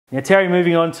Now, Terry,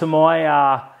 moving on to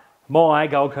my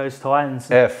Gold Coast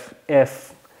Titans.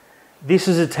 F. This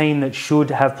is a team that should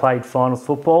have played final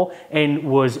football and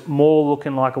was more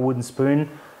looking like a wooden spoon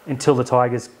until the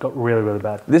Tigers got really, really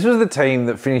bad. This was the team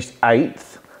that finished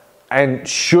 8th and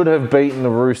should have beaten the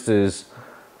Roosters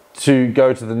to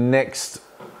go to the next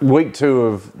week 2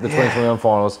 of the 2021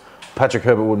 finals. Patrick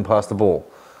Herbert wouldn't pass the ball.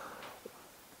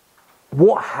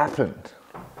 What happened?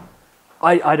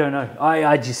 I don't know.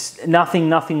 I just,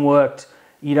 nothing worked.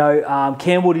 You know,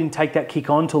 Campbell didn't take that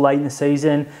kick on till late in the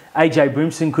season. AJ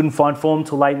Brimson couldn't find form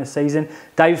till late in the season.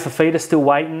 David Fafita still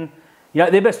waiting. You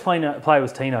know, their best player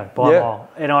was Tino by a mile,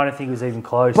 and I don't think it was even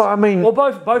close. But I mean, well,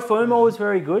 both Fermo was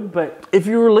very good, but if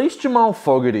you release Jamal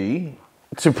Fogarty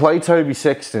to play Toby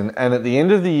Sexton, and at the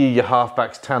end of the year your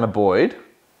halfback's Tanner Boyd,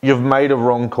 you've made a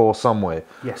wrong call somewhere.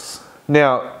 Yes.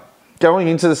 Now, going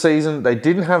into the season, they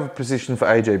didn't have a position for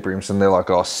AJ Brimson. They're like,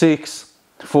 6,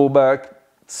 fullback,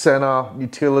 centre,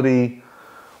 utility.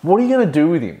 What are you going to do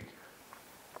with him?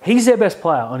 He's their best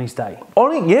player on his day.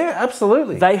 Yeah,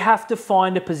 absolutely. They have to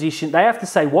find a position. They have to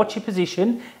say, what's your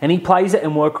position? And he plays it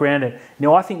and work around it.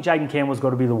 Now, I think Jaden Campbell's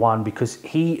got to be the one because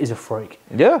he is a freak.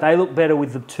 Yeah. They look better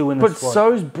with the 2 in the squad. But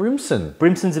so's Brimson.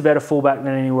 Brimson's a better fullback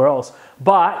than anywhere else.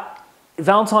 But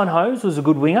Valentine Holmes was a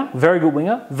good winger, very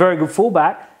good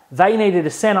fullback. They needed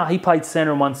a centre. He played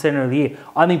centre and won centre of the year.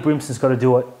 I think Brimson's got to do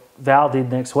what Val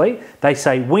did next week. They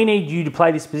say, we need you to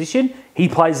play this position. He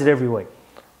plays it every week.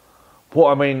 Well,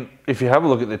 I mean, if you have a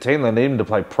look at the team, they need him to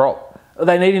play prop.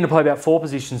 They need him to play about 4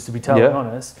 positions, to be totally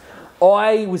honest.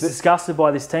 I was disgusted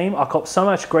by this team. I copped so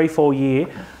much grief all year.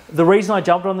 The reason I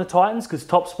jumped on the Titans, because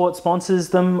Top Sport sponsors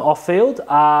them off-field,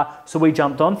 so we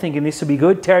jumped on thinking this would be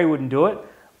good. Terry wouldn't do it.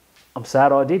 I'm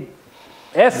sad I did.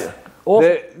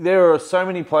 Awful. There are so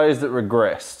many players that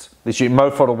regressed this year.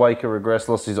 Mo Fodawaker regressed,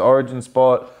 lost his origin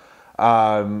spot.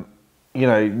 You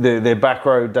know, their back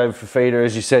row, David Fafita,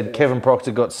 as you said, Kevin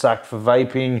Proctor got sacked for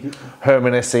vaping.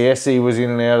 Herman Ese'ese was in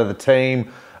and out of the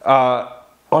team.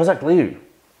 Isaac Liu.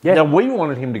 Yeah. Now, we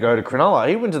wanted him to go to Cronulla.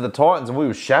 He went to the Titans and we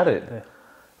were shattered. Yeah.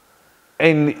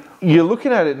 And you're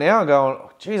looking at it now going,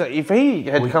 geez, if he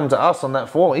had come to us on that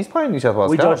form, he's playing New South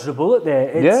Wales. We dodged a bullet there.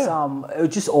 It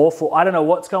was just awful. I don't know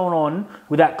what's going on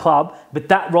with that club, but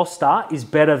that roster is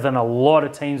better than a lot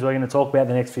of teams we're going to talk about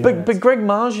the next few minutes. But Greg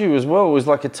Marju as well was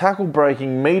like a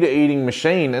tackle-breaking, meter-eating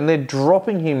machine, and they're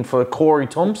dropping him for Corey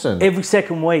Thompson. Every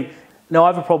second week. Now, I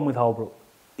have a problem with Holbrook.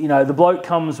 You know, the bloke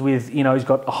comes with, you know, he's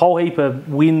got a whole heap of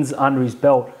wins under his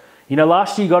belt. You know,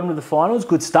 last year you got him to the finals,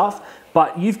 good stuff,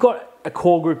 but you've got a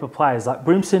core group of players like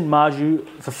Brimson, Marju,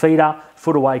 Fafita,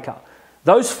 Fodawaker.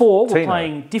 Those 4 were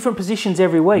playing different positions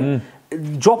every week.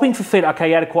 Dropping Fafita, okay,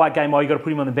 you had a quiet game, you got to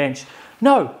put him on the bench.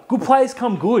 No, good players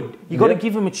come good. You got to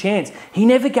give them a chance. He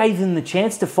never gave them the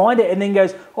chance to find it and then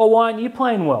goes, why aren't you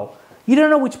playing well? You don't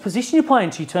know which position you're playing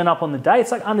until you turn up on the day.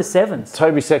 It's like under 7s.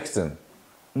 Toby Sexton.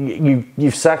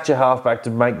 You've sacked your halfback to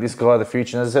make this guy the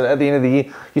future. And as I said, at the end of the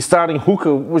year, your starting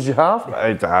hooker was your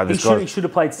halfback. He should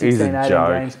have played 16, 18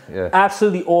 games. Yeah.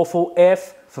 Absolutely awful.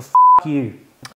 F for you.